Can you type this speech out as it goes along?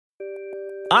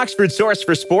Oxford Source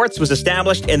for Sports was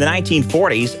established in the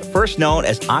 1940s, first known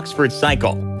as Oxford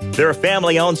Cycle. They're a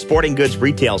family-owned sporting goods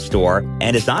retail store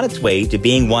and is on its way to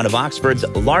being one of Oxford's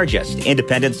largest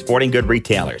independent sporting good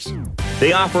retailers.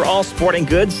 They offer all sporting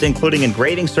goods, including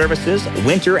engraving services,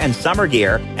 winter and summer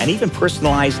gear, and even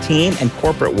personalized team and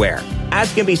corporate wear,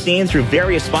 as can be seen through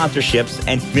various sponsorships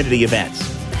and community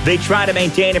events. They try to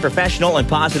maintain a professional and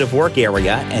positive work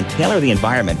area and tailor the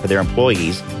environment for their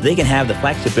employees. They can have the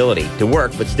flexibility to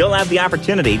work but still have the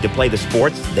opportunity to play the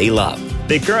sports they love.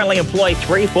 They currently employ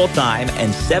 3 full-time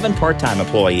and 7 part-time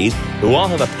employees who all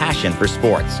have a passion for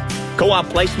sports. Co-op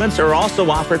placements are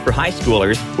also offered for high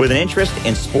schoolers with an interest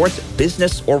in sports,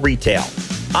 business, or retail.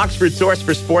 Oxford Source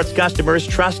for Sports customers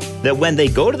trust that when they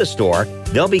go to the store,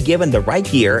 they'll be given the right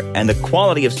gear and the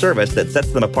quality of service that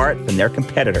sets them apart from their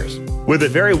competitors. With a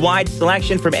very wide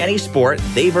selection from any sport,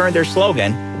 they've earned their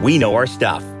slogan, "We know our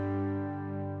stuff."